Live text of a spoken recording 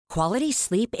Quality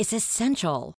sleep is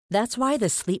essential. That's why the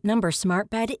Sleep Number Smart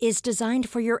Bed is designed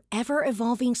for your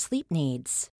ever-evolving sleep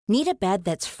needs. Need a bed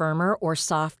that's firmer or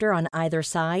softer on either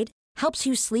side? Helps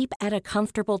you sleep at a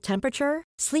comfortable temperature?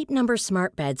 Sleep Number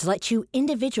Smart Beds let you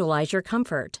individualize your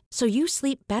comfort, so you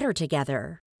sleep better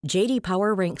together. J.D.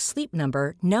 Power ranks Sleep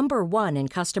Number number 1 in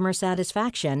customer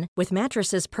satisfaction with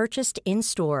mattresses purchased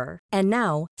in-store. And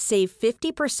now, save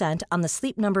 50% on the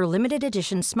Sleep Number Limited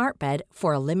Edition Smart Bed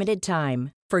for a limited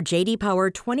time. For J.D. Power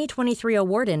 2023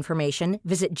 award information,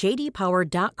 visit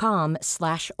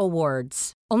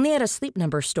jdpower.com/awards. Only at a Sleep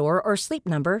Number store or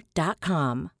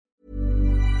sleepnumber.com.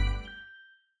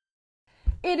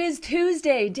 It is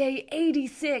Tuesday, day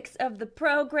 86 of the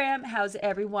program. How's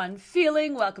everyone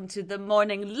feeling? Welcome to the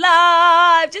morning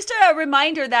live. Just a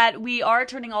reminder that we are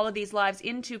turning all of these lives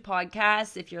into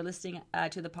podcasts. If you're listening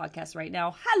to the podcast right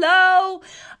now, hello.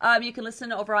 You can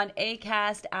listen over on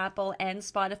Acast, Apple, and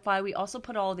Spotify. We also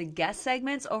put all the guest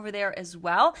segments over there as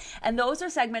well. And those are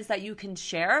segments that you can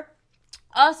share.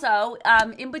 Also,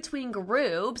 in between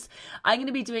groups, I'm going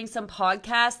to be doing some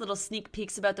podcasts, little sneak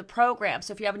peeks about the program.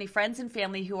 So if you have any friends and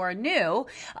family who are new,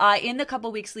 in the couple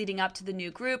weeks leading up to the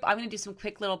new group, I'm going to do some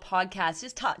quick little podcasts,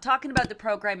 just talking about the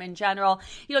program in general,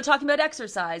 you know, talking about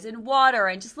exercise and water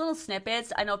and just little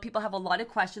snippets. I know people have a lot of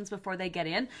questions before they get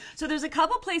in. So there's a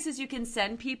couple places you can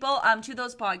send people to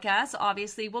those podcasts.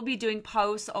 Obviously, we'll be doing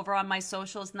posts over on my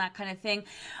socials and that kind of thing.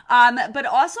 But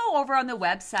also over on the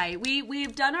website,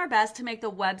 we've done our best to make the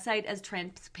website as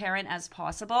transparent as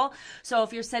possible. So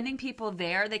if you're sending people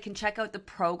there, they can check out the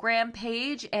program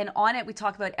page, and on it we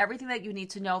talk about everything that you need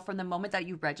to know from the moment that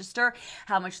you register,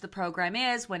 how much the program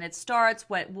is, when it starts,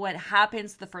 what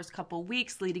happens the first couple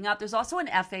weeks leading up. There's also an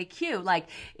FAQ, like,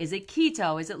 is it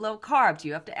keto? Is it low carb? Do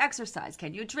you have to exercise?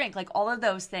 Can you drink? Like all of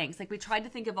those things. Like we tried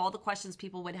to think of all the questions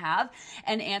people would have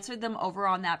and answer them over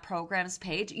on that program's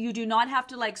page. You do not have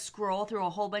to like scroll through a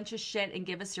whole bunch of shit and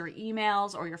give us your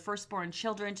emails or your firstborn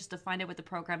children just to find out what the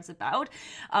program's about.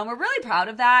 We're really proud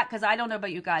of that because I don't know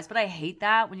about you guys, but I hate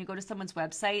that when you go to someone's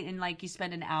website and like you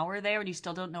spend an hour there and you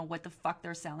still don't know what the fuck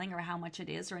they're selling or how much it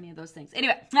is or any of those things.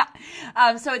 Anyway,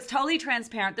 so it's totally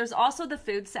transparent. There's also the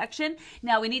food section.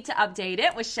 Now we need to update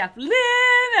it with Chef Lynn,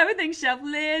 everything Chef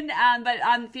Lynn. But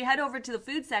if you head over to the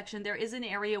food section, there is an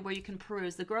area where you can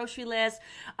peruse the grocery list,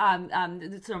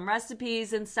 some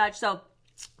recipes and such. So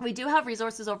we do have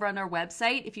resources over on our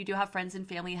website if you do have friends and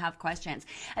family who have questions.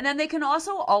 And then they can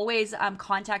also always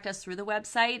contact us through the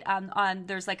website.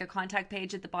 There's like a contact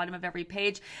page at the bottom of every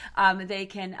page. They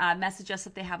can message us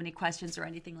if they have any questions or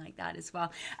anything like that as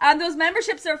well. Those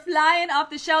memberships are flying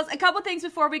off the shelves. A couple things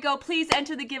before we go. Please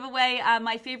enter the giveaway.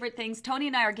 My favorite things. Tony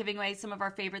and I are giving away some of our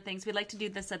favorite things. We like to do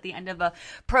this at the end of a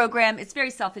program. It's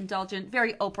very self-indulgent,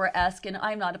 very Oprah-esque, and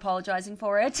I'm not apologizing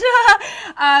for it.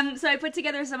 So I put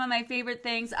together some of my favorite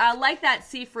things. Like that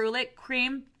C. Frulic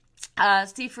cream.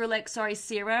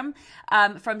 Serum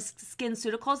from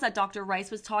SkinCeuticals that Dr. Rice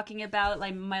was talking about,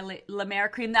 like my La Mer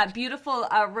cream, that beautiful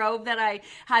robe that I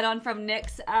had on from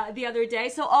NYX the other day.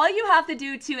 So all you have to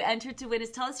do to enter to win is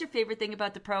tell us your favorite thing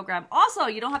about the program. Also,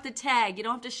 you don't have to tag, you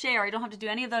don't have to share, you don't have to do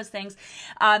any of those things.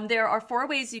 There are 4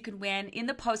 ways you can win in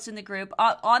the post in the group,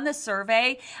 on the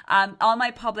survey, on my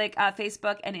public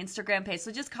Facebook and Instagram page.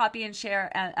 So just copy and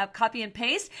share, copy and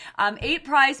paste. 8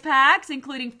 prize packs,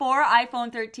 including 4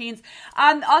 iPhone 13s.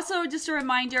 Also, just a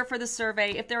reminder for the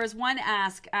survey, if there is one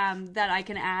ask that I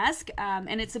can ask,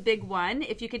 and it's a big one,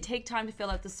 if you could take time to fill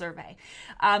out the survey.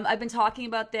 I've been talking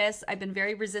about this. I've been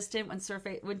very resistant when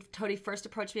Tony first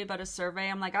approached me about a survey.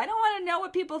 I'm like, I don't want to know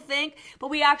what people think, but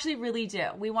we actually really do.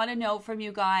 We want to know from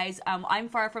you guys. I'm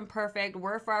far from perfect.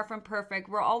 We're far from perfect.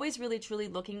 We're always really, truly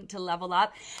looking to level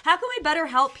up. How can we better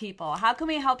help people? How can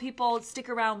we help people stick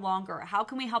around longer? How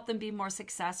can we help them be more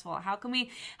successful? How can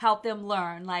we help them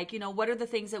learn? Like, you know, what are the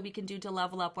things that we can do to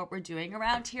level up what we're doing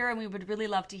around here? And we would really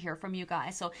love to hear from you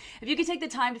guys. So if you could take the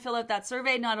time to fill out that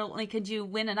survey, not only could you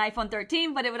win an iPhone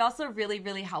 13, but it would also really,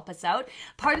 really help us out.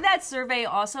 Part of that survey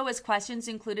also is questions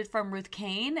included from Ruth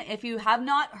Kane. If you have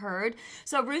not heard,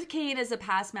 so Ruth Kane is a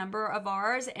past member of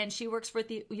ours, and she works for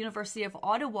the University of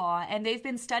Ottawa, and they've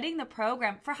been studying the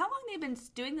program. For how long they've been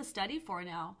doing the study for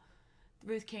now,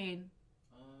 Ruth Kane?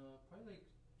 Probably like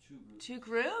 2 groups. 2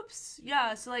 groups?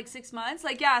 Yeah, so like 6 months.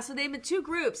 Like, yeah, so they've been 2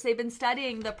 groups. They've been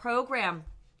studying the program,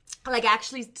 like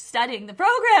actually studying the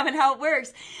program and how it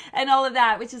works and all of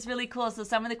that, which is really cool. So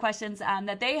some of the questions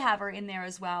that they have are in there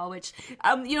as well, which,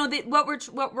 you know,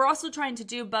 what we're also trying to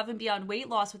do above and beyond weight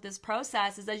loss with this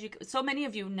process is, as so many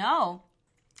of you know,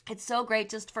 It's so great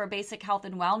just for basic health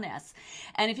and wellness.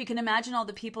 And if you can imagine all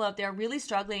the people out there really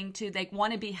struggling to like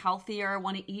want to be healthier,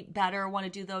 want to eat better, want to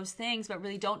do those things, but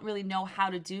really don't really know how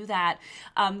to do that.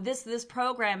 This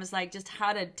program is like just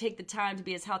how to take the time to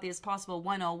be as healthy as possible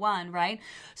 101, right?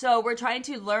 So we're trying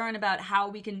to learn about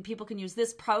how people can use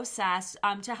this process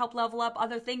to help level up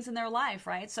other things in their life,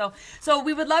 right? So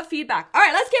we would love feedback. All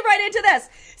right, let's get right into this.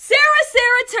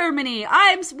 Sarah Termini.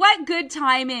 What good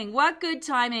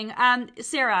timing.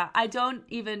 Sarah, I don't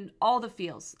even, all the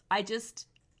feels.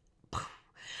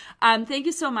 Thank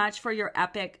you so much for your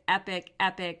epic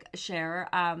share.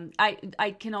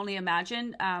 I can only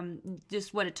imagine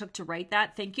just what it took to write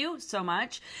that. Thank you so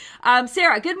much.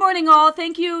 Sarah, good morning all.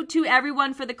 Thank you to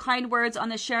everyone for the kind words on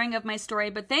the sharing of my story.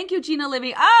 But thank you, Gina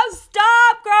Livy. Oh,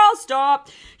 stop, girl, stop.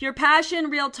 Your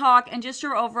passion, real talk, and just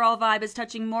your overall vibe is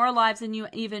touching more lives than you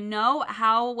even know.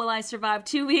 How will I survive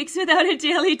 2 weeks without a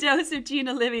daily dose of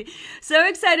Gina Livy? So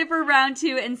excited for round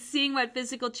 2 and seeing what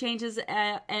physical changes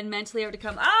and mentally are to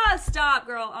come. Stop,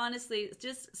 girl. Honestly,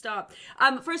 just stop.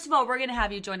 First of all, we're going to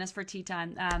have you join us for tea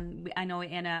time. I know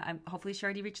Anna, hopefully she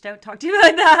already reached out, talked to you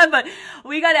about that, but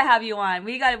we got to have you on.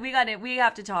 We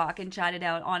have to talk and chat it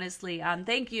out, honestly.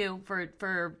 Thank you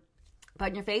for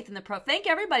putting your faith in thank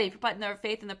everybody for putting their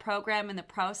faith in the program and the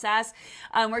process.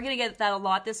 We're going to get that a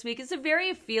lot this week. It's a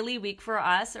very feely week for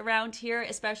us around here,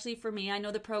 especially for me. I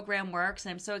know the program works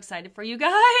and I'm so excited for you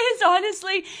guys,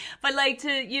 honestly. But like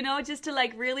just to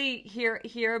like really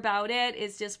hear about it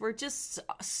is just, we're just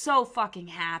so fucking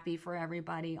happy for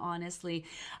everybody, honestly.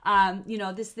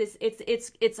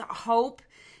 It's hope,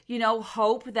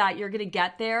 hope that you're going to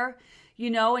get there.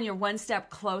 And you're one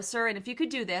step closer. And if you could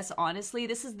do this, honestly,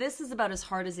 this is about as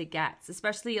hard as it gets,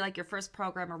 especially like your first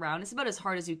program around. It's about as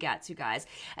hard as you get, you guys.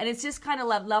 And it's just kind of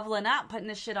leveling up, putting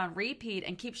this shit on repeat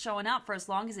and keep showing up for as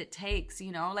long as it takes,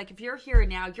 Like if you're here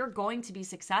now, you're going to be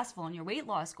successful in your weight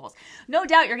loss goals. No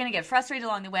doubt you're going to get frustrated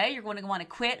along the way. You're going to want to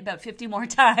quit about 50 more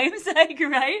times, like,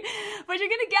 right? But you're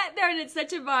going to get there, and it's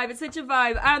such a vibe. It's such a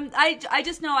vibe. I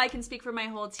just know I can speak for my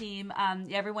whole team,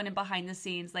 everyone in behind the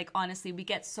scenes. Like, honestly, we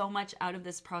get so much out of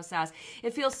this process.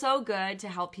 It feels so good to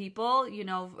help people,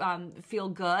 feel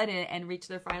good and reach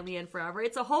their finally and forever.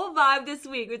 It's a whole vibe this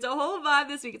week.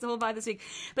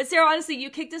 But Sarah, honestly, you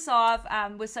kicked us off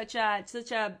with such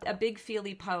a big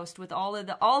feely post with all of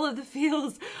the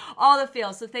feels.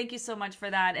 So thank you so much for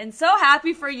that. And so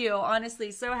happy for you,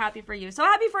 honestly, so happy for you. So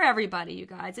happy for everybody, you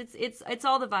guys. It's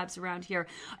all the vibes around here.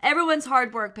 Everyone's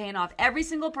hard work paying off. Every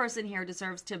single person here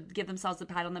deserves to give themselves a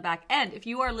pat on the back. And if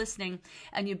you are listening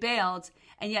and you bailed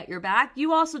and yet you're back,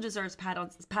 you also deserve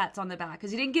pats on the back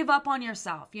because you didn't give up on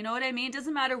yourself. You know what I mean? It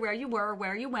doesn't matter where you were,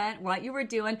 where you went, what you were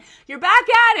doing. You're back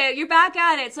at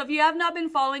it. So if you have not been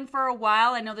following for a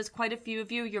while, I know there's quite a few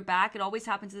of you, you're back. It always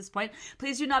happens at this point.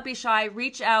 Please do not be shy.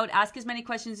 Reach out, ask as many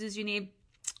questions as you need.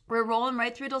 We're rolling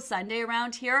right through till Sunday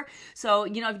around here. So,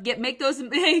 give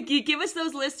us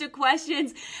those list of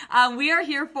questions. We are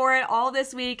here for it all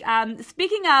this week.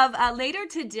 Speaking of, later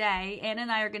today, Anna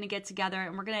and I are going to get together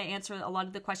and we're going to answer a lot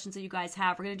of the questions that you guys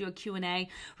have. We're going to do a Q&A.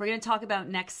 We're going to talk about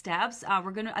next steps.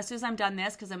 We're going to, as soon as I'm done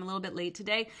this, because I'm a little bit late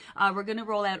today, we're going to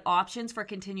roll out options for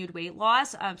continued weight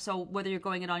loss. So whether you're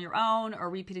going it on your own or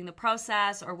repeating the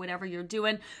process or whatever you're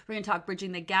doing, we're going to talk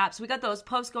bridging the gap. So we got those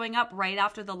posts going up right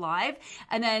after the live.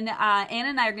 And then Anna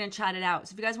and I are going to chat it out.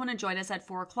 So if you guys want to join us at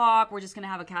 4:00, we're just going to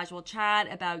have a casual chat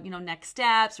about, next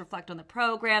steps, reflect on the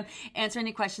program, answer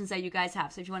any questions that you guys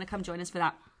have. So if you want to come join us for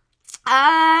that.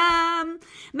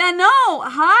 Mano,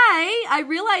 hi. I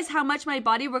realize how much my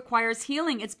body requires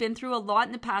healing. It's been through a lot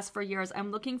in the past 4 years. I'm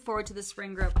looking forward to the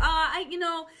spring group.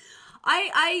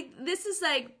 This is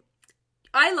like,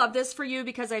 I love this for you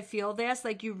because I feel this,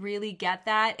 like you really get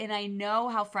that. And I know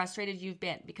how frustrated you've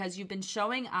been because you've been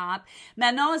showing up.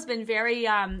 Manon has been very,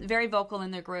 very vocal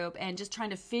in the group and just trying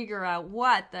to figure out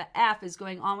what the F is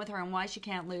going on with her and why she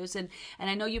can't lose. And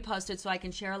I know you posted so I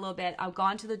can share a little bit. I've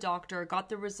gone to the doctor, got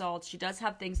the results. She does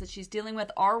have things that she's dealing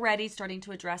with already, starting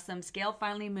to address them, scale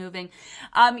finally moving.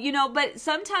 But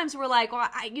sometimes we're like, well,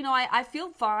 I feel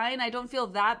fine. I don't feel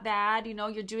that bad.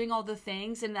 You're doing all the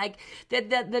things. And like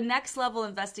the next level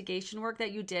investigation work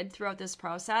that you did throughout this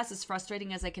process, as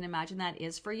frustrating as I can imagine that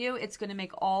is for you, it's going to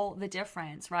make all the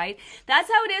difference, right? That's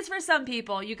how it is for some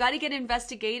people. You got to get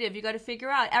investigative. You got to figure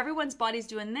out everyone's body's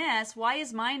doing this. Why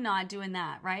is mine not doing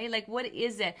that, right? Like, what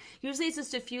is it? Usually it's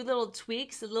just a few little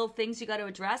tweaks, the little things you got to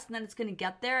address, and then it's going to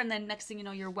get there. And then next thing you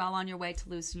know, you're well on your way to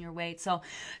losing your weight. So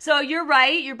you're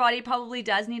right. Your body probably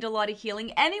does need a lot of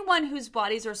healing. Anyone whose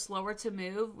bodies are slower to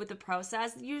move with the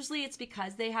process, usually it's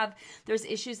because there's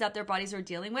issues that their bodies bodies are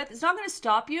dealing with. It's not going to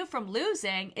stop you from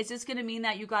losing. It's just going to mean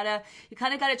that you kind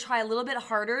of got to try a little bit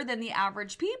harder than the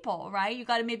average people, right? You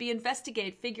got to maybe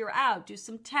investigate, figure out, do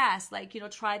some tests, like,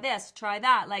 try this, try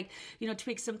that, like,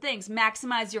 tweak some things,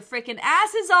 maximize your freaking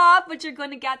asses off, but you're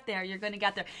going to get there. You're going to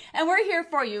get there. And we're here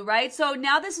for you, right? So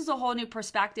now this is a whole new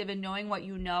perspective in knowing what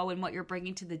you know and what you're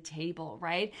bringing to the table,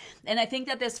 right? And I think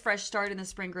that this fresh start in the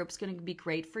spring group is going to be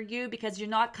great for you because you're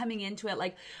not coming into it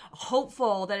like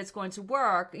hopeful that it's going to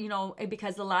work,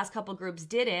 because the last couple groups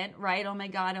didn't, right? Oh my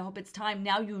God, I hope it's time.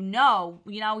 Now you know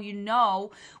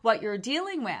what you're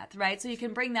dealing with, right? So you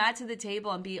can bring that to the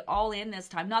table and be all in this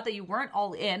time. Not that you weren't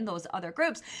all in those other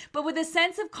groups, but with a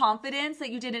sense of confidence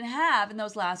that you didn't have in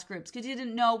those last groups because you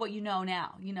didn't know what you know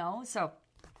now, So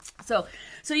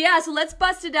let's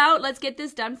bust it out. Let's get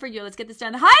this done for you. Let's get this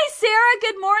done. Hi, Sarah.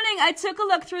 Good morning. I took a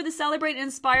look through the Celebrate and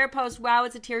Inspire post. Wow,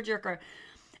 it's a tearjerker.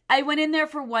 I went in there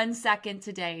for 1 second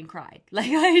today and cried.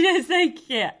 I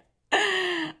can't.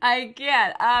 I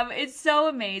can't. It's so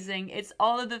amazing. It's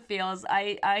all of the feels.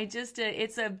 It's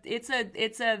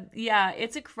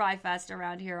a cry fest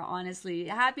around here, honestly.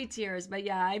 Happy tears. But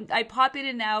yeah, I pop in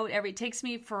and out it takes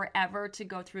me forever to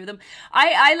go through them.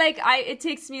 It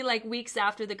takes me like weeks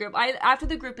after the group. After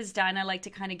the group is done, I like to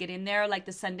kind of get in there like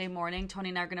the Sunday morning. Tony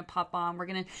and I are going to pop on.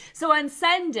 So on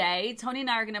Sunday, Tony and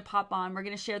I are going to pop on. We're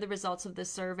going to share the results of the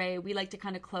survey. We like to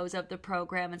kind of close up the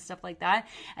program and stuff like that.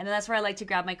 And then that's where I like to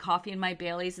grab my coffee and my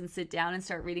Baileys and sit down and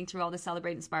start reading through all the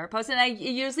Celebrate Inspire posts. And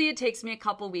usually it takes me a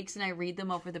couple weeks and I read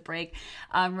them over the break,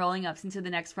 rolling up into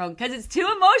the next program because it's too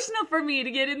emotional for me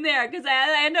to get in there because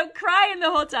I end up crying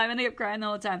the whole time.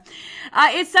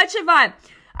 It's such a vibe.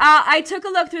 I took a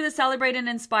look through the Celebrate and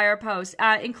Inspire post,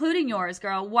 including yours,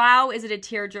 girl. Wow, is it a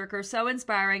tearjerker? So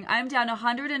inspiring. I'm down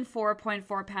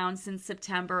 104.4 pounds since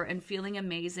September and feeling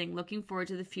amazing. Looking forward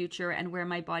to the future and where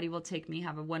my body will take me.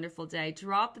 Have a wonderful day.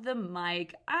 Drop the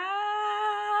mic.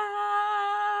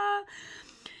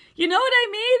 You know what I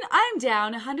mean? I'm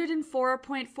down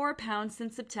 104.4 pounds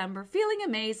since September. Feeling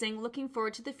amazing. Looking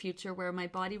forward to the future where my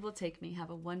body will take me. Have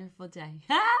a wonderful day.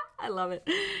 I love it.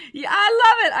 Yeah,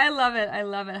 I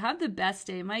love it. Have the best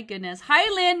day. My goodness.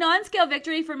 Hi, Lynn. Non-scale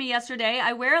victory for me yesterday.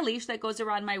 I wear a leash that goes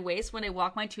around my waist when I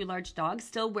walk my 2 large dogs.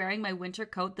 Still wearing my winter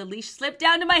coat. The leash slipped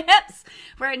down to my hips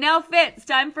where it now fits.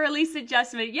 Time for a leash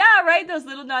adjustment. Yeah, right. Those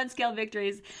little non-scale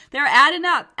victories. They're adding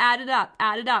up.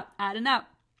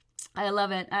 I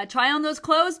love it. Try on those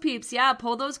clothes, peeps. Yeah,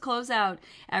 pull those clothes out.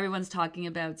 Everyone's talking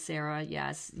about Sarah.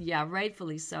 Yes. Yeah,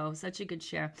 rightfully so. Such a good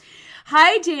share.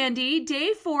 Hi, Dandy.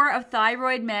 Day 4 of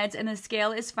thyroid meds and the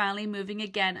scale is finally moving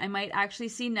again. I might actually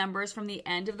see numbers from the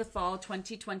end of the fall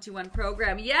 2021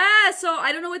 program. Yeah, so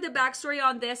I don't know what the backstory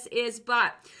on this is,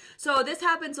 but so this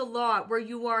happens a lot where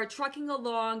you are trucking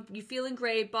along, you feeling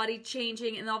great, body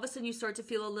changing, and all of a sudden you start to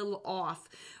feel a little off,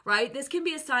 right? This can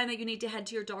be a sign that you need to head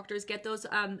to your doctors, get those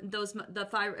the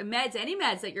thyroid meds, any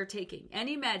meds that you're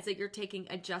taking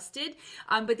adjusted.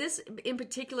 But this in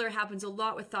particular happens a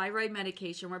lot with thyroid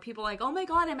medication where people are like, oh my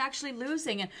God, I'm actually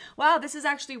losing. And wow, this is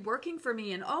actually working for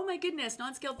me. And oh my goodness,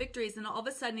 non-scale victories. And all of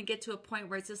a sudden you get to a point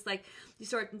where it's just like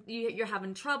you're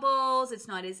having troubles. It's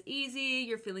not as easy.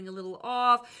 You're feeling a little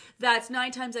off. That's 9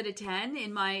 times out of 10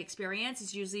 in my experience.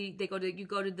 It's usually you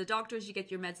go to the doctors, you get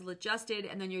your meds adjusted,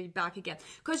 and then you're back again.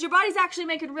 Because your body's actually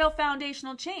making real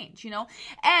foundational change,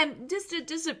 And just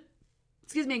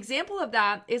an example of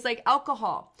that is like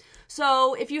alcohol.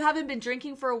 So if you haven't been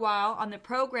drinking for a while on the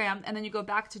program and then you go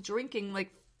back to drinking,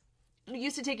 like it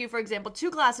used to take you, for example, 2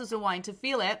 glasses of wine to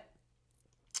feel it.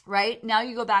 Right? Now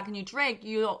you go back and you drink,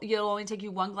 you'll only take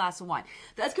you 1 glass of wine.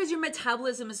 That's because your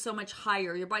metabolism is so much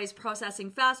higher. Your body's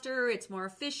processing faster, it's more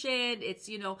efficient, it's,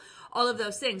 all of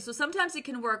those things. So sometimes it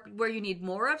can work where you need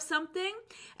more of something,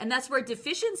 and that's where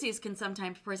deficiencies can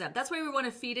sometimes present. That's why we want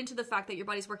to feed into the fact that your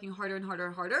body's working harder and harder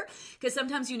and harder, because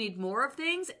sometimes you need more of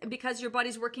things because your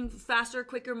body's working faster,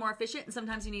 quicker, more efficient, and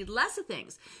sometimes you need less of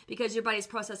things because your body's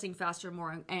processing faster,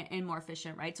 more and more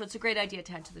efficient, right? So it's a great idea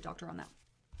to head to the doctor on that.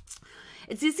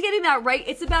 It's just getting that right.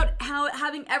 It's about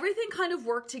having everything kind of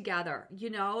work together,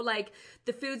 like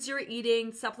the foods you're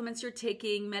eating, supplements you're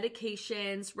taking,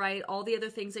 medications, right? All the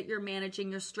other things that you're managing,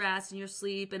 your stress and your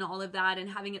sleep and all of that, and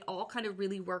having it all kind of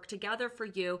really work together for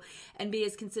you and be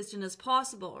as consistent as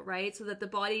possible, right? So that the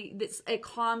body, it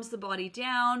calms the body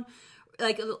down,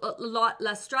 like a lot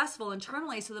less stressful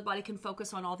internally, so the body can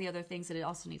focus on all the other things that it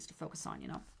also needs to focus on,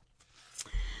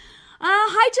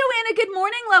 Hi, Joanna. Good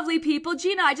morning, lovely people.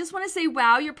 Gina, I just want to say,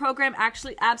 wow, your program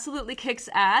actually absolutely kicks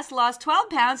ass. Lost 12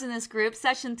 pounds in this group,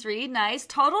 session 3. Nice.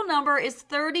 Total number is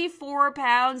 34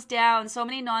 pounds down. So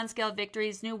many non-scale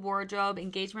victories, new wardrobe,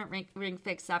 engagement ring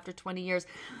fixed after 20 years.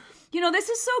 this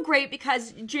is so great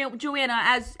because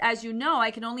Joanna, as you know,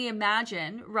 I can only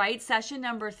imagine, right? Session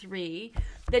number 3,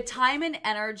 the time and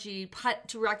energy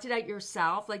directed at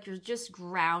yourself, like you're just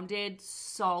grounded,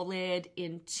 solid,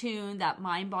 in tune, that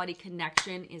mind-body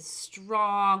connection is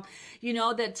strong.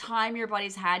 The time your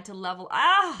body's had to level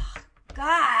up,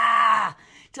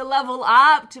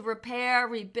 to repair,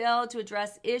 rebuild, to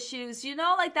address issues,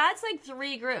 that's like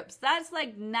 3 groups. That's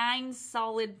like 9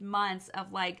 solid months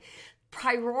of like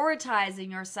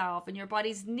prioritizing yourself and your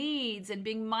body's needs and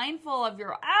being mindful of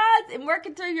your and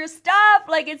working through your stuff.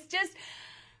 Like, it's just,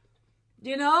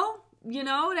 you know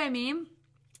what I mean?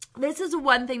 This is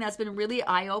one thing that's been really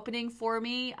eye-opening for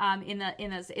me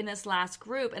in this last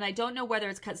group, and I don't know whether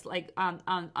it's because like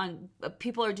on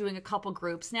people are doing a couple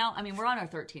groups now. I mean, we're on our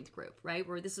 13th group, right?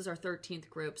 This is our 13th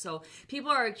group, so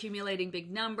people are accumulating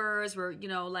big numbers. We're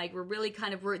we're really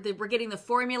kind of we're getting the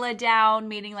formula down,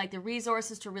 meaning like the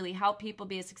resources to really help people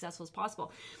be as successful as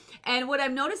possible. And what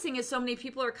I'm noticing is so many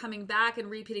people are coming back and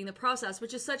repeating the process,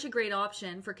 which is such a great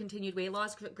option for continued weight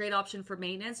loss, great option for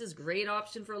maintenance, is great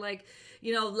option for like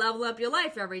level up your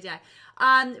life every day.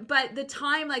 But the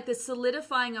time, like the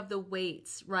solidifying of the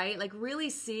weights, right? Like really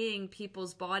seeing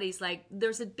people's bodies, like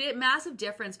there's a massive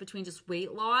difference between just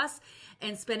weight loss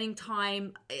and spending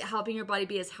time helping your body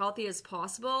be as healthy as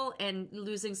possible and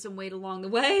losing some weight along the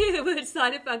way. The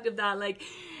side effect of that, like,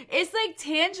 it's like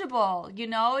tangible,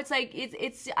 it's like,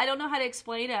 it's, I don't know how to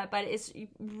explain it, but it's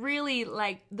really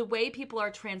like the way people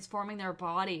are transforming their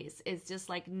bodies is just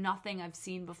like nothing I've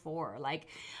seen before. Like,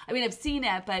 I mean, I've seen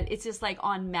it, but it's just like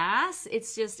en masse.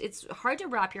 It's hard to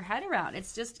wrap your head around.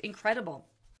 It's just incredible.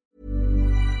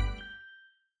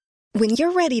 When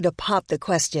you're ready to pop the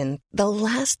question, the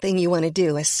last thing you want to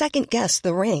do is second-guess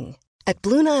the ring. At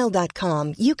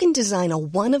BlueNile.com, you can design a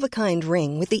one-of-a-kind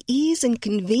ring with the ease and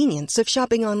convenience of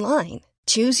shopping online.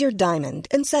 Choose your diamond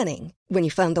and setting. When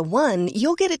you find the one,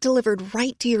 you'll get it delivered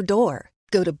right to your door.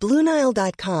 Go to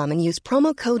BlueNile.com and use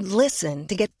promo code LISTEN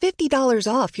to get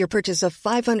 $50 off your purchase of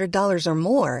 $500 or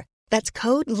more. That's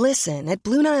code LISTEN at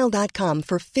BlueNile.com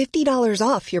for $50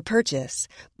 off your purchase.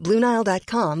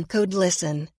 BlueNile.com, code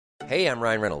LISTEN. Hey, I'm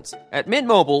Ryan Reynolds. At Mint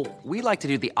Mobile, we like to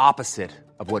do the opposite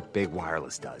of what Big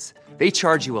Wireless does. They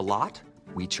charge you a lot,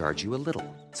 we charge you a little.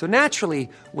 So naturally,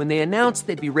 when they announced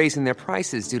they'd be raising their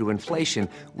prices due to inflation,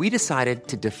 we decided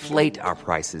to deflate our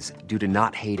prices due to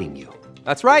not hating you.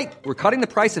 That's right. We're cutting the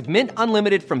price of Mint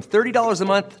Unlimited from $30 a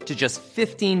month to just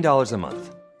 $15 a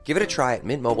month. Give it a try at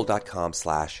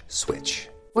mintmobile.com/switch.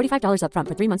 $45 up front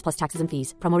for 3 months plus taxes and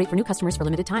fees. Promo rate for new customers for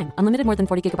limited time. Unlimited more than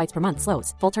 40 gigabytes per month.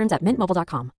 Slows full terms at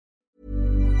mintmobile.com.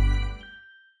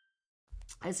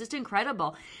 It's just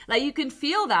incredible. Like, you can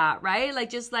feel that, right? Like,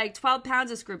 just like 12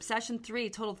 pounds this group, session 3,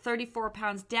 total 34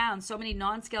 pounds down. So many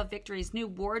non-scale victories, new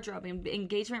wardrobe,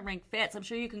 engagement ring fits. I'm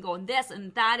sure you can go in this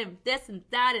and that and this and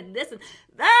that and this and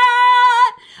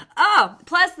that. Oh,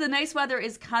 plus the nice weather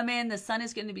is coming. The sun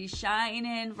is going to be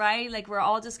shining, right? Like, we're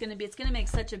all just going to be, it's going to make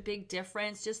such a big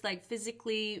difference, just like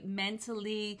physically,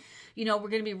 mentally. We're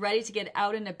going to be ready to get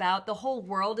out and about. The whole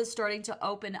world is starting to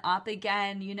open up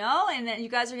again, and then you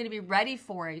guys are going to be ready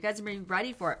for it. You guys are going to be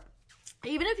ready for it.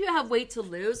 Even if you have weight to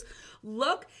lose,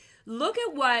 look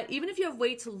at what, even if you have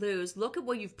weight to lose, look at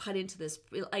what you've put into this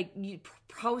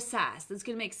process. That's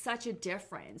going to make such a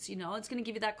difference. It's going to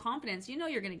give you that confidence. You're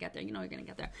going to get there. You're going to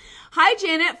get there. Hi,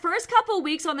 Janet. First couple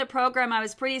weeks on the program, I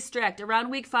was pretty strict. Around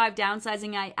week 5,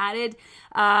 downsizing, I added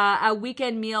a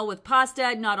weekend meal with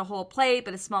pasta, not a whole plate,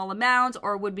 but a small amount.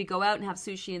 Or would we go out and have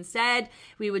sushi instead?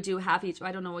 We would do half each.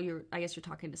 I don't know I guess you're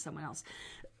talking to someone else.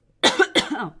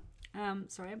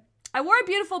 Sorry. I wore a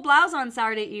beautiful blouse on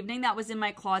Saturday evening that was in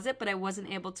my closet, but I wasn't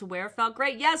able to wear. Felt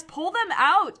great. Yes, pull them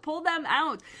out.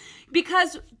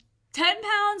 Because 10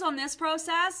 pounds on this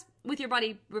process, with your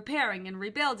body repairing and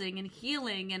rebuilding and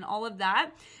healing and all of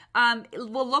that, it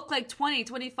will look like 20,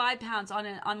 25 pounds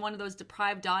on one of those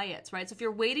deprived diets, right? So if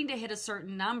you're waiting to hit a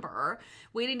certain number,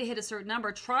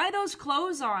 try those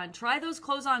clothes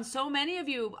on. So many of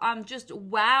you just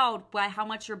wowed by how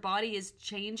much your body is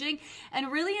changing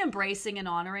and really embracing and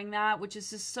honoring that, which is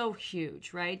just so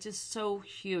huge, right? Just so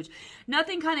huge.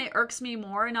 Nothing kind of irks me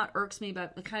more, not irks me,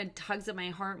 but it kind of tugs at my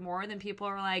heart more than people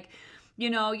are like,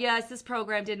 yes, this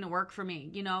program didn't work for me.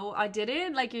 I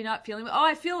didn't. Like, you're not feeling,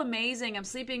 I feel amazing. I'm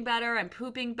sleeping better. I'm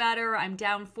pooping better. I'm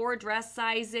down 4 dress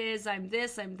sizes. I'm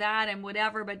this, I'm that, I'm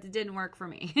whatever, but it didn't work for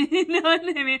me. You know what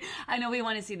I mean? I know we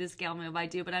want to see the scale move. I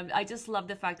do, but I just love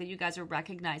the fact that you guys are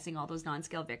recognizing all those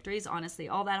non-scale victories. Honestly,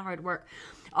 all that hard work.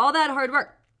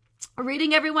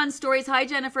 Reading everyone's stories. Hi,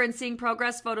 Jennifer. And seeing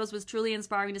progress photos was truly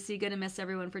inspiring to see. Gonna miss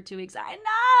everyone for 2 weeks. I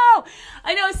know.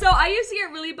 So I used to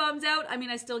get really bummed out. I mean,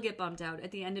 I still get bummed out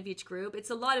at the end of each group. It's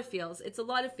a lot of feels.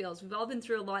 We've all been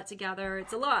through a lot together.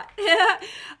 It's a lot.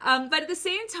 But at the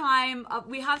same time,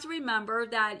 we have to remember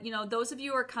that, those of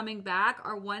you who are coming back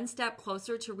are one step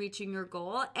closer to reaching your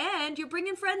goal, and you're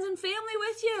bringing friends and family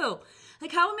with you.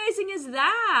 Like, how amazing is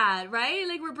that, right?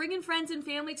 Like, we're bringing friends and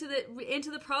family into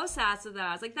the process of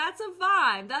that. It's like, that's a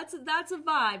vibe. That's a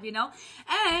vibe,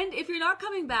 And if you're not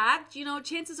coming back,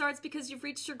 chances are it's because you've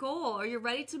reached your goal or you're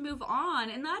ready to move on,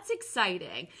 and that's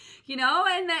exciting,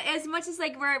 And as much as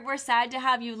like we're sad to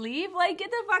have you leave, like, get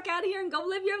the fuck out of here and go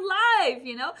live your life,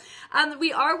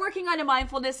 We are working on a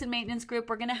mindfulness and maintenance group.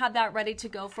 We're gonna have that ready to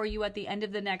go for you at the end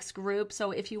of the next group.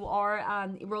 So if you are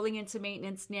rolling into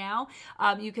maintenance now,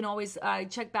 you can always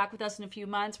check back with us in a few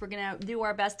months. We're going to do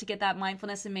our best to get that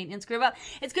mindfulness and maintenance group up.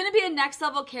 It's going to be a next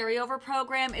level carryover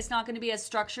program. It's not going to be as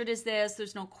structured as this.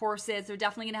 There's no courses. They're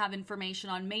definitely going to have information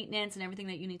on maintenance and everything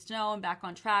that you need to know and back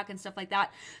on track and stuff like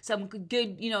that. Some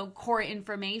good, core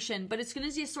information. But it's going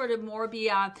to just sort of more be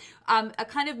a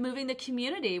kind of moving the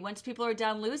community. Once people are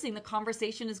done losing, the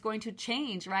conversation is going to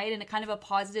change, right? In a kind of a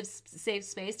positive, safe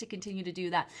space to continue to do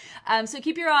that. So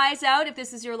keep your eyes out if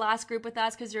this is your last group with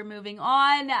us because you're moving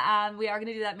on. We are going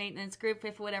to do that maintenance group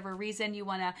if for whatever reason you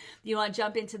want to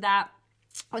jump into that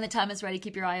when the time is ready.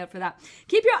 Keep your eye out for that.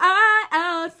 Keep your eye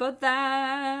out for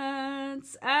that.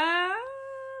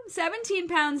 17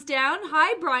 pounds down.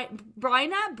 Hi, Brina.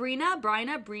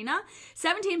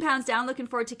 17 pounds down. Looking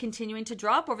forward to continuing to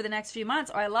drop over the next few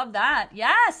months. Oh, I love that.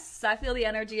 Yes, I feel the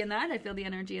energy in that.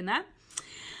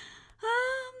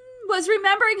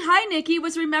 Hi, Nikki.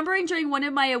 Was remembering during one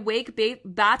of my awake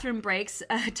bathroom breaks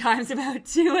times about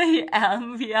 2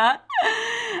 a.m. Yeah.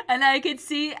 And I could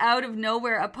see out of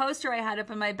nowhere a poster I had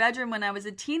up in my bedroom when I was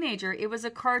a teenager. It was a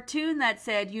cartoon that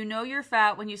said, you're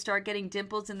fat when you start getting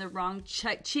dimples in the wrong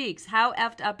cheeks. How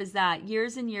effed up is that?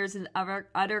 Years and years of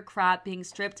utter crap being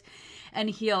stripped and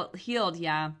healed.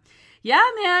 Yeah. Yeah,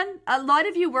 man. A lot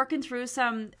of you working through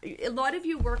some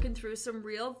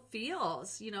real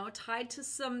feels, tied to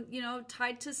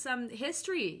some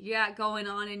history, going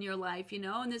on in your life,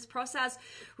 and this process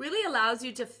really allows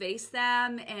you to face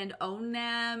them and own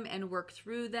them and work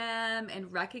through them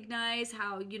and recognize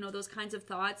how, those kinds of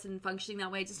thoughts and functioning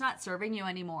that way, it's just not serving you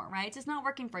anymore, right? It's just not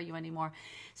working for you anymore.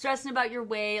 Stressing about your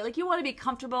weight, like you want to be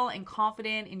comfortable and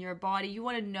confident in your body. You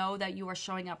want to know that you are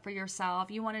showing up for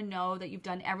yourself. You want to know that you've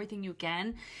done everything you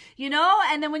can,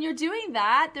 and then when you're doing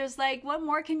that, there's like, what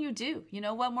more can you do?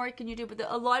 What more can you do? But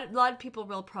a lot of people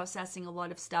are processing a lot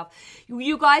of stuff.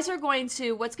 You guys are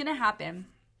what's going to happen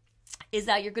is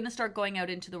that you're going to start going out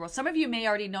into the world. Some of you may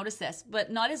already notice this,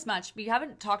 but not as much. We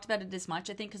haven't talked about it as much,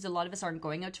 I think, because a lot of us aren't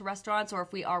going out to restaurants, or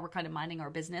if we are, we're kind of minding our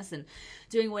business and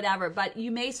doing whatever. But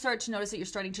you may start to notice that you're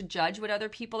starting to judge what other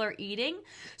people are eating.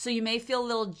 So you may feel a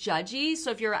little judgy.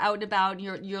 So if you're out and about and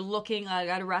you're looking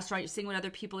at a restaurant, you're seeing what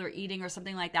other people are eating or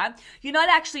something like that, you're not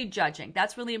actually judging.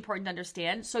 That's really important to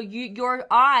understand. So your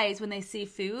eyes, when they see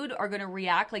food, are going to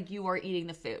react like you are eating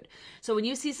the food. So when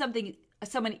you see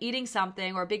someone eating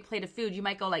something or a big plate of food, you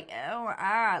might go like,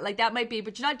 like that might be,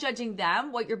 but you're not judging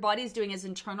them. What your body is doing is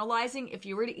internalizing, if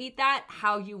you were to eat that,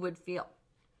 how you would feel.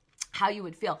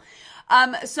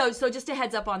 So just a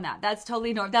heads up on that. That's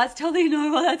totally normal. The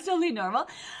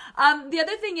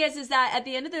other thing is that at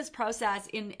the end of this process,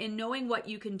 in knowing what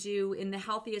you can do in the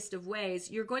healthiest of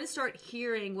ways, you're going to start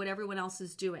hearing what everyone else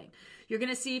is doing. You're going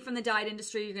to see from the diet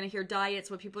industry, you're going to hear diets,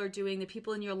 what people are doing, the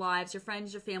people in your lives, your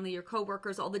friends, your family, your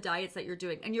coworkers, all the diets that you're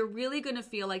doing. And you're really going to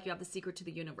feel like you have the secret to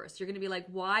the universe. You're going to be like,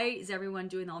 why is everyone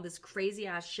doing all this crazy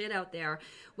ass shit out there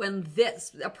when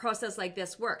a process like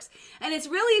this works? And it's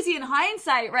really easy in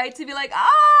hindsight, right? To be like,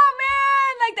 oh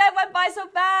man, like that went by so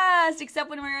fast, except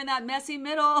when we were in that messy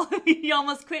middle, you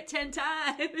almost quit 10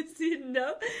 times,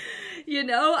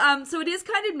 so it is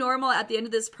kind of normal at the end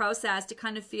of this process to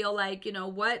kind of feel like,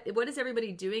 what is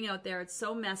everybody doing out there? It's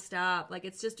so messed up. Like,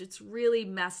 it's really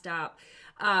messed up.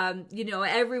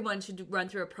 Everyone should run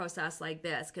through a process like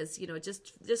this because,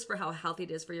 just for how healthy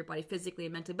it is for your body physically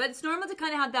and mentally. But it's normal to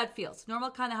kind of have that feels.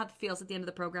 Normal kind of have the feels at the end of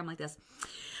the program like this.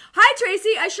 Hi,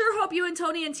 Tracy. I sure hope you and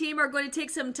Tony and team are going to take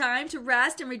some time to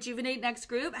rest and rejuvenate next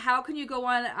group. How can you go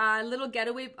on a little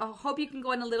getaway? I hope you can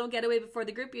go on a little getaway before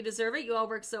the group. You deserve it. You all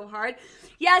work so hard.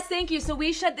 Yes, thank you. So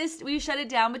we shut it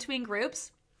down between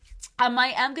groups.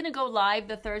 I am going to go live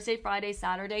the Thursday, Friday,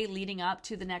 Saturday leading up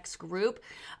to the next group.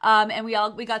 And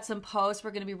we got some posts.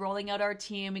 We're going to be rolling out our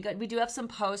team. We do have some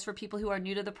posts for people who are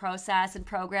new to the process and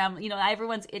program. You know,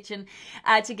 everyone's itching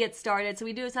to get started. So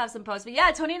we do have some posts. But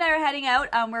yeah, Tony and I are heading out.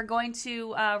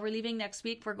 We're leaving next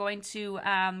week. We're going to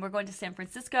San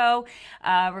Francisco.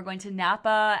 We're going to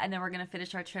Napa, and then we're going to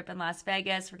finish our trip in Las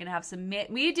Vegas. We're going to have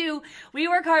we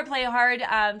work hard, play hard.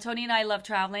 Tony and I love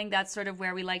traveling. That's sort of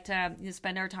where we like to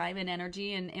spend our time and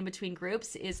energy and in between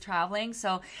groups is traveling.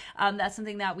 So that's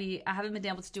something that I haven't been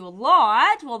able to do a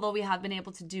lot, although we have been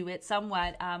able to do it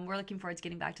somewhat. We're looking forward to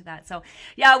getting back to that. So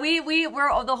yeah,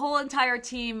 we're the whole entire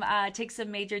team takes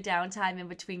some major downtime in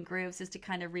between groups just to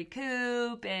kind of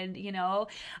recoup, and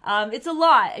it's a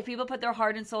lot. If people put their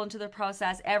heart and soul into the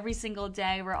process every single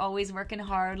day, we're always working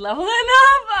hard,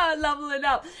 leveling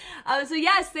up. So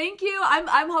yes, thank you.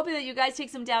 I'm hoping that you guys take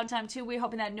some downtime too. We're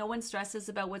hoping that no one stresses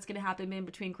about what's going to happen in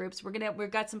between groups.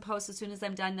 We've got some posts as soon as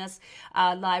I'm done this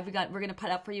live. We're gonna put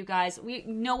up for you guys.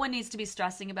 No one needs to be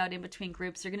stressing about in between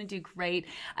groups. You're gonna do great.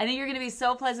 I think you're gonna be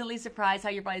so pleasantly surprised how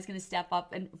your body's gonna step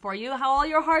up and for you, how all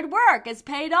your hard work is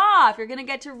paid off. You're gonna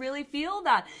get to really feel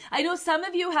that. I know some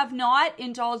of you have not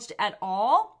indulged at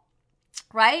all.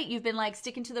 Right? You've been like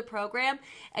sticking to the program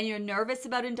and you're nervous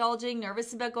about indulging,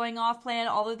 nervous about going off plan,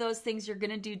 all of those things. You're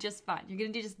going to do just fine. You're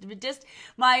going to do just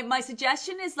my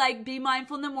suggestion is like, be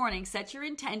mindful in the morning, set your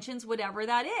intentions, whatever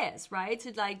that is, right?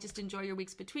 To like, just enjoy your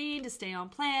weeks between, to stay on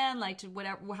plan, like to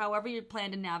whatever, however you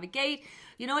plan to navigate,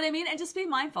 you know what I mean? And just be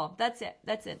mindful. That's it.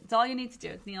 It's all you need to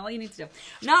do. All you need to do.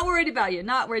 Not worried about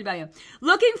you.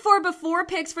 Looking for before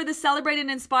pics for the Celebrate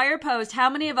and Inspire post. How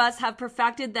many of us have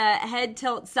perfected the head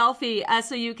tilt selfie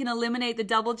so you can eliminate the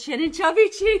double chin and chubby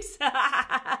cheeks,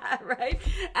 right?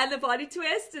 And the body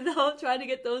twist and the whole trying to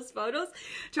get those photos,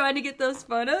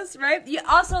 right?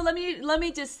 Also, let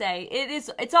me just say,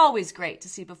 it's always great to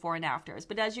see before and afters,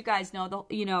 but as you guys know,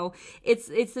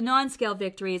 it's the non-scale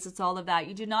victories. It's all of that.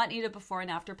 You do not need a before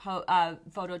and after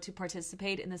photo to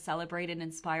participate in the Celebrate and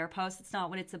Inspire post. It's not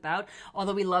what it's about,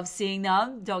 although we love seeing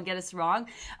them. Don't get us wrong.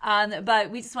 But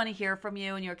we just want to hear from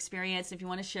you and your experience. If you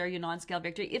want to share your non-scale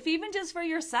victory, if even just for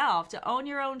yourself, to own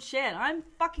your own shit. I'm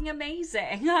fucking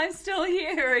amazing. I'm still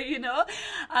here,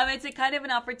 It's a kind of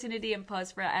an opportunity and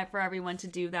post for everyone to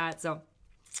do that. So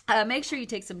make sure you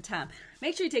take some time.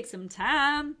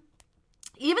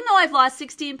 Even though I've lost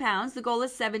 16 pounds, the goal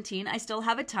is 17, I still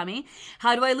have a tummy.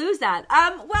 How do I lose that?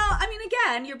 Well, I mean,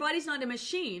 again, your body's not a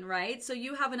machine, right? So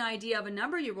you have an idea of a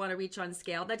number you want to reach on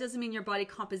scale. That doesn't mean your body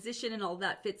composition and all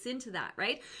that fits into that,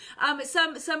 right?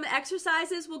 Some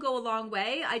exercises will go a long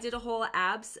way. I did a whole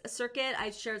abs circuit.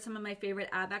 I shared some of my favorite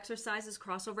ab exercises.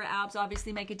 Crossover abs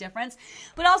obviously make a difference,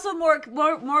 but also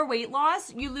more weight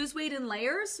loss. You lose weight in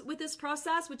layers with this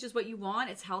process, which is what you want.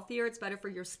 It's healthier. It's better for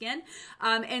your skin.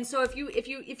 And so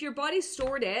if your body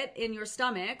stored it in your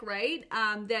stomach, right,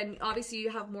 then obviously you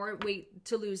have more weight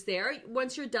to lose there.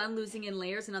 Once you're done losing in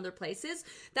layers in other places,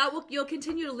 you'll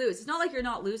continue to lose. It's not like you're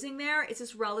not losing there. It's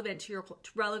just relevant to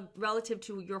relative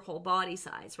to your whole body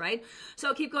size, right?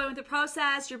 So keep going with the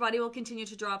process. Your body will continue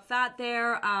to drop fat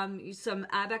there. Some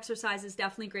ab exercises,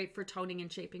 definitely great for toning and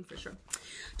shaping for sure.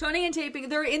 Toning and shaping,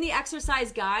 they're in the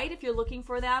exercise guide if you're looking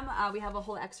for them. We have a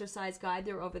whole exercise guide.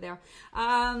 They're over there.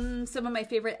 Some of my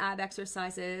favorite ab exercises.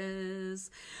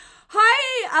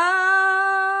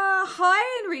 Hi,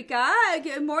 Enrica.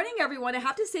 Good morning, everyone. I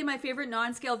have to say my favorite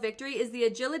non-scale victory is the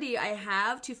agility I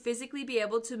have to physically be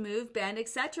able to move, bend,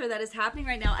 etc. That is happening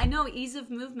right now. I know, ease of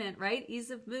movement, right?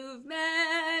 Ease of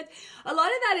movement. A lot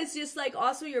of that is just like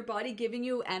also your body giving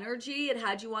you energy. It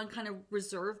had you on kind of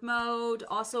reserve mode,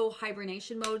 also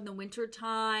hibernation mode in the winter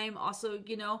time. Also,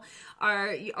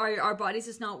 our bodies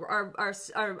is not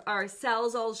our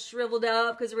cells all shriveled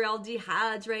up because we're all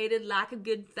dehydrated, lack of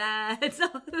good fats,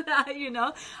 all of that,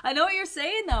 I know what you're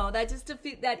saying though.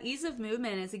 That ease of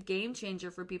movement is a game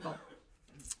changer for people.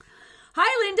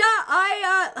 Hi,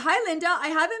 Linda. I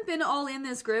haven't been all in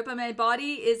this group, and my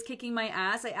body is kicking my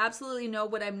ass. I absolutely know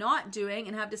what I'm not doing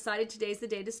and have decided today's the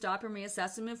day to stop and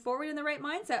reassess and move forward in the right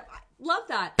mindset. I love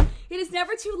that. It is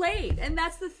never too late, and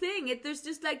that's the thing.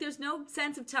 There's no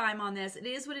sense of time on this. It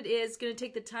is what it is. It's going to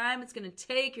take the time it's going to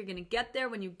take. You're going to get there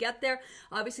when you get there.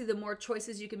 Obviously, the more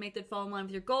choices you can make that fall in line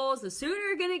with your goals, the sooner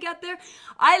you're going to get there.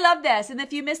 I love this, and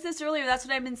if you missed this earlier, that's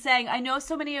what I've been saying. I know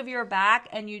so many of you are back,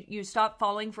 and you stopped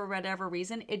following for whatever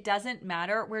reason. It doesn't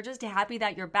matter. We're just happy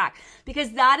that you're back,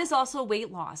 because that is also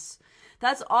weight loss.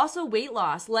 That's also weight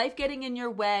loss, life getting in your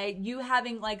way, you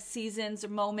having like seasons or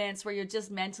moments where you're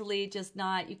just mentally just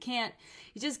not, you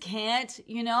just can't,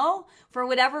 for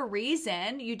whatever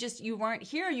reason, you weren't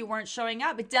here, you weren't showing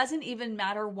up. It doesn't even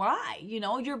matter why,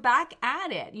 you're back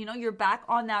at it, you're back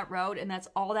on that road, and that's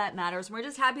all that matters. We're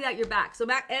just happy that you're back. So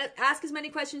ask as many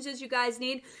questions as you guys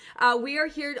need. We are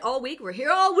here all week. We're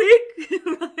here all week.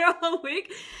 We're here all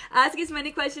week. Ask as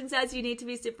many questions as you need to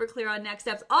be super clear on next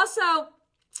steps. Also,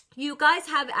 you guys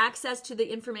have access to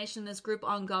the information in this group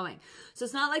ongoing. So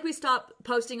it's not like we stop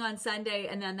posting on Sunday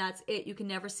and then that's it. You can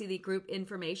never see the group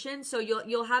information. So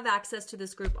you'll have access to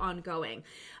this group ongoing.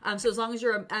 So as long as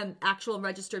you're an actual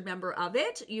registered member of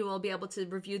it, you will be able to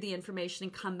review the information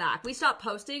and come back. We stop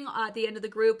posting at the end of the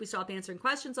group. We stop answering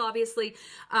questions, obviously.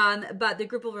 But the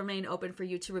group will remain open for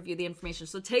you to review the information.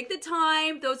 So take the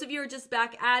time. Those of you who are just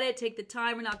back at it, take the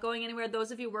time. We're not going anywhere.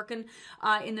 Those of you working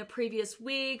in the previous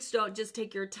weeks, don't just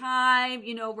take your time.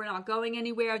 We're not going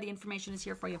anywhere. The information is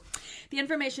here for you. The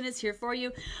information is here for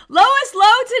you. Lowest low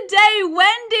today,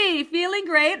 Wendy. Feeling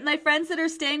great. My friends that are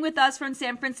staying with us from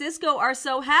San Francisco are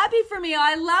so happy for me.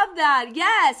 I love that.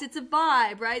 Yes, it's a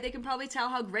vibe, right? They can probably tell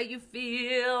how great you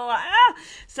feel.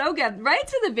 So good. Right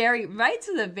to the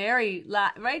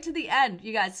end,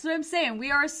 you guys. That's what I'm saying. We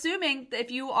are assuming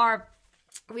that I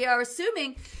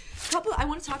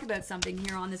want to talk about something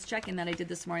here on this check-in that I did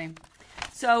this morning.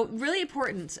 So really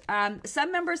important.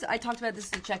 Some members, I talked about this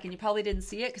in the check-in. You probably didn't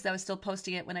see it because I was still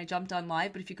posting it when I jumped on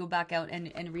live. But if you go back out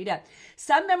and read it.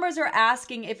 Some members are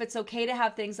asking if it's okay to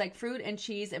have things like fruit and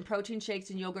cheese and protein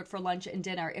shakes and yogurt for lunch and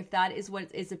dinner, if that is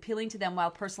what is appealing to them while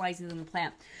personalizing the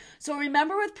plan. So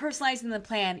remember, with personalizing the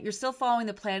plan, you're still following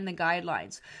the plan and the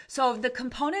guidelines. So the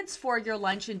components for your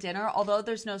lunch and dinner, although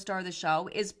there's no star of the show,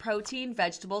 is protein,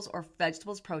 vegetables, or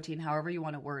vegetables, protein, however you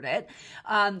want to word it.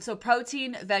 So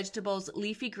protein, vegetables,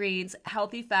 leafy greens,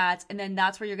 healthy fats, and then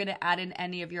that's where you're going to add in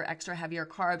any of your extra heavier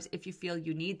carbs if you feel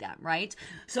you need them, right?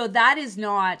 So that is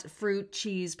not fruit,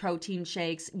 cheese, protein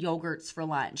shakes, yogurts for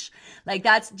lunch. Like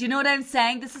do you know what I'm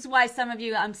saying? This is why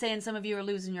I'm saying some of you are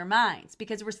losing your minds,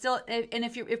 because we're still, and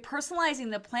if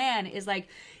personalizing the plan is like,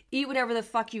 eat whatever the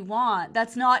fuck you want,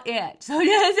 that's not it. So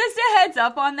yeah, just a heads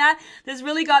up on that. This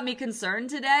really got me concerned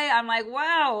today. I'm like,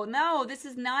 wow, no, this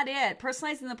is not it.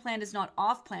 Personalizing the plan is not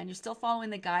off plan. You're still following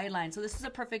the guidelines. So this is a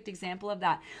perfect example of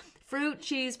that. Fruit,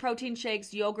 cheese, protein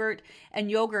shakes, yogurt,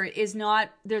 and yogurt is not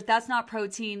that's not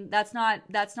protein. That's not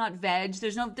veg.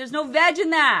 There's no veg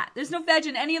in that. There's no veg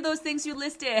in any of those things you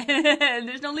listed.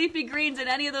 There's no leafy greens in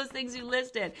any of those things you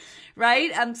listed,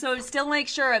 right? So still make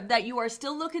sure that you are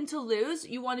still looking to lose.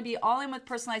 You want to be all in with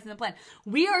personalizing the plan.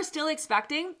 We are still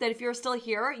expecting that if you're still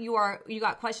here, you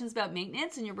got questions about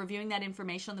maintenance and you're reviewing that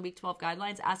information on the week 12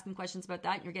 guidelines, asking questions about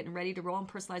that. You're getting ready to roll and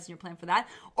personalizing your plan for that,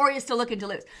 or you're still looking to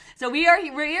lose. So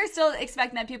we're still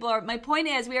expecting that my point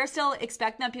is, we are still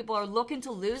expecting that people are looking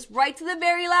to lose right to the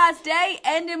very last day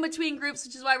and in between groups,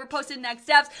 which is why we're posting next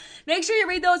steps. Make sure you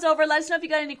read those over. Let us know if you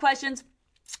got any questions.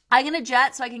 I'm going to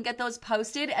jet so I can get those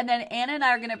posted, and then Anna and I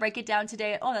are going to break it down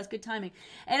today. Oh, that's good timing.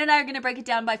 Anna and I are going to break it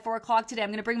down by 4 o'clock today. I'm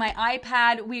going to bring my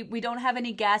iPad. We don't have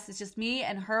any guests. It's just me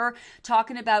and her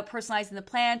talking about personalizing the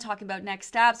plan, talking about next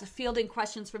steps, fielding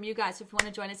questions from you guys. So if you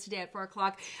want to join us today at 4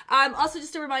 o'clock. Also,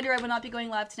 just a reminder, I will not be going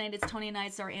live tonight. It's Tony and I.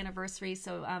 It's our anniversary,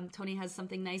 so Tony has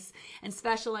something nice and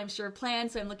special, I'm sure,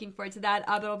 planned, so I'm looking forward to that.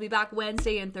 But I'll be back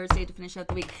Wednesday and Thursday to finish out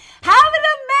the week. Have an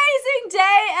amazing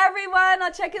day, everyone.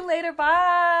 I'll check in later.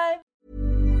 Bye.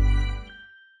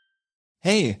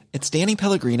 Hey, it's Danny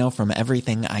Pellegrino from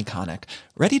Everything Iconic.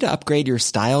 Ready to upgrade your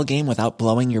style game without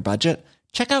blowing your budget?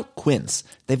 Check out Quince.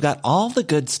 They've got all the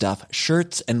good stuff,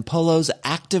 shirts and polos,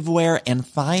 activewear, and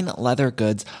fine leather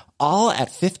goods, all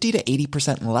at 50 to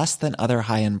 80% less than other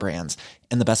high-end brands.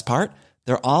 And the best part?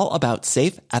 They're all about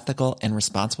safe, ethical, and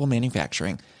responsible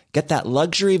manufacturing. Get that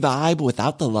luxury vibe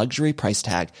without the luxury price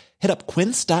tag. Hit up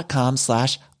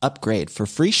quince.com/upgrade for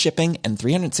free shipping and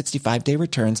 365-day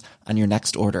returns on your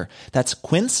next order. That's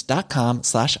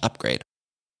quince.com/upgrade.